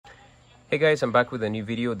Hey guys, I'm back with a new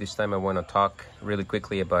video. This time I want to talk really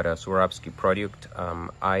quickly about a Swarovski product.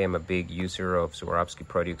 I am a big user of Swarovski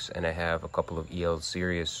products and I have a couple of EL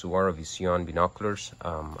series Swarovski binoculars,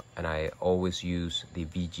 and I always use the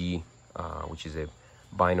BG, which is a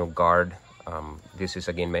binoguard. This is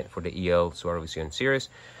again meant for the EL Swarovski series.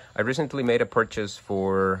 I recently made a purchase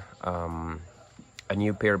for a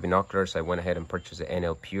new pair of binoculars. I went ahead and purchased the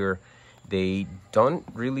NL Pure. They don't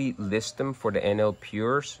really list them for the NL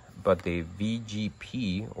Pures, but the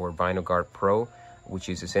BGP or binoguard Pro, which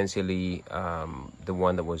is essentially the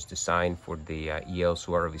one that was designed for the EL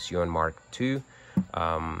Swarovski Mark II,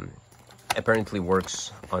 apparently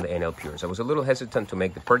works on the NL Pures. I was a little hesitant to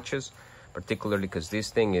make the purchase, particularly because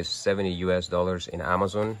this thing is $70 US in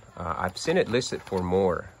Amazon. I've seen it listed for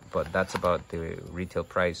more, but that's about the retail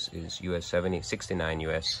price is US 69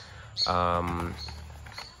 US.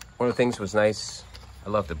 One of the things was nice. I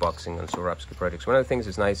love the boxing on Swarovski products. One of the things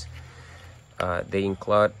is nice. They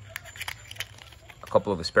include a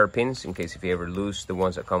couple of spare pins in case if you ever lose the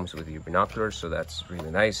ones that comes with your binoculars. So that's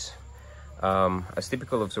really nice. As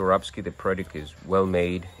typical of Swarovski, the product is well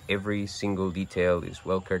made. Every single detail is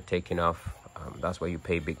well taken off. That's why you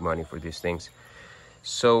pay big money for these things.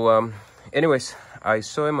 So anyways, I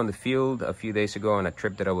saw him on the field a few days ago on a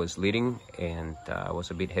trip that I was leading, and I was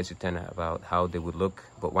a bit hesitant about how they would look,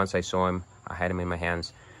 but once I saw him, I had him in my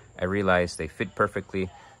hands, I realized they fit perfectly,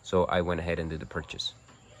 so I went ahead and did the purchase.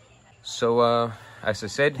 So as I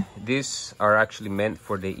said, these are actually meant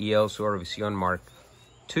for the EL Swarovski Mark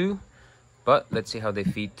II, but let's see how they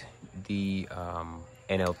fit the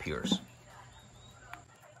NL Pures.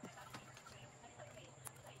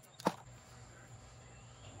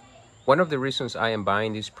 One of the reasons I am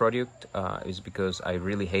buying this product is because I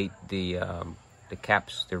really hate the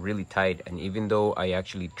caps. They're really tight, and even though I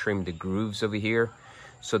actually trimmed the grooves over here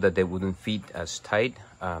so that they wouldn't fit as tight,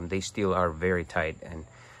 they still are very tight, and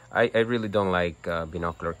I really don't like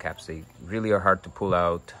binocular caps. They really are hard to pull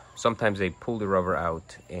out. Sometimes they pull the rubber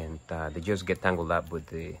out and they just get tangled up with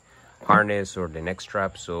the harness or the neck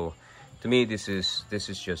strap. So to me, this is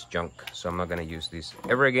just junk, so I'm not going to use this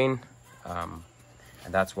ever again.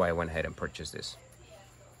 And that's why I went ahead and purchased this.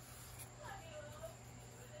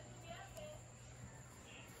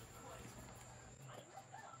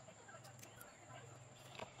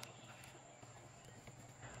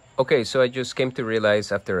 Okay, so I just came to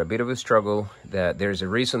realize after a bit of a struggle that there's a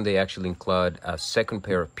reason they actually include a second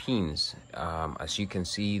pair of pins. As you can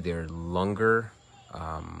see, they're longer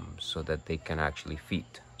so that they can actually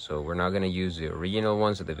fit. So we're not going to use the original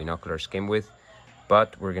ones that the binoculars came with,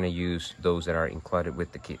 but we're going to use those that are included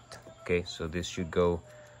with the kit. Okay, so this should go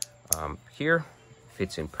here,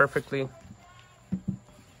 fits in perfectly.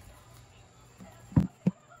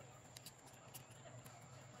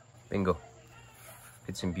 Bingo,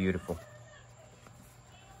 fits in beautiful.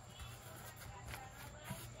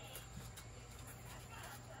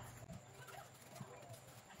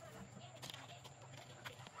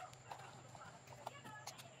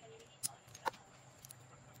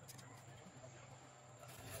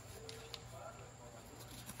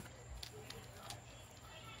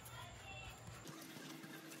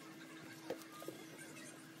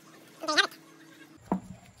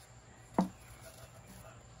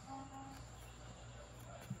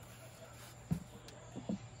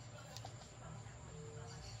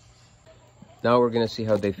 Now we're going to see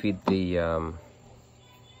how they fit the EL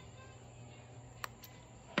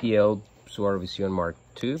Swarovski Mark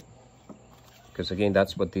II, because again,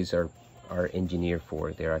 that's what these are engineered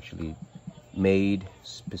for. They're actually made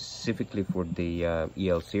specifically for the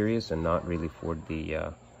EL series and not really for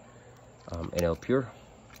the NL Pure.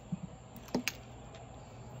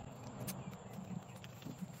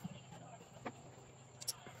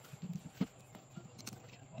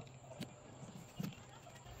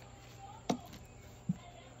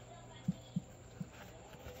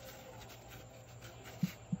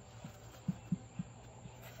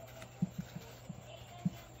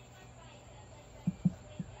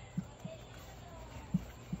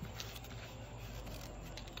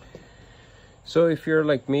 So if you're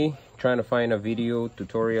like me, trying to find a video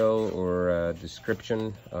tutorial or a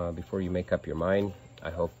description before you make up your mind, I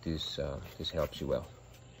hope this helps you well.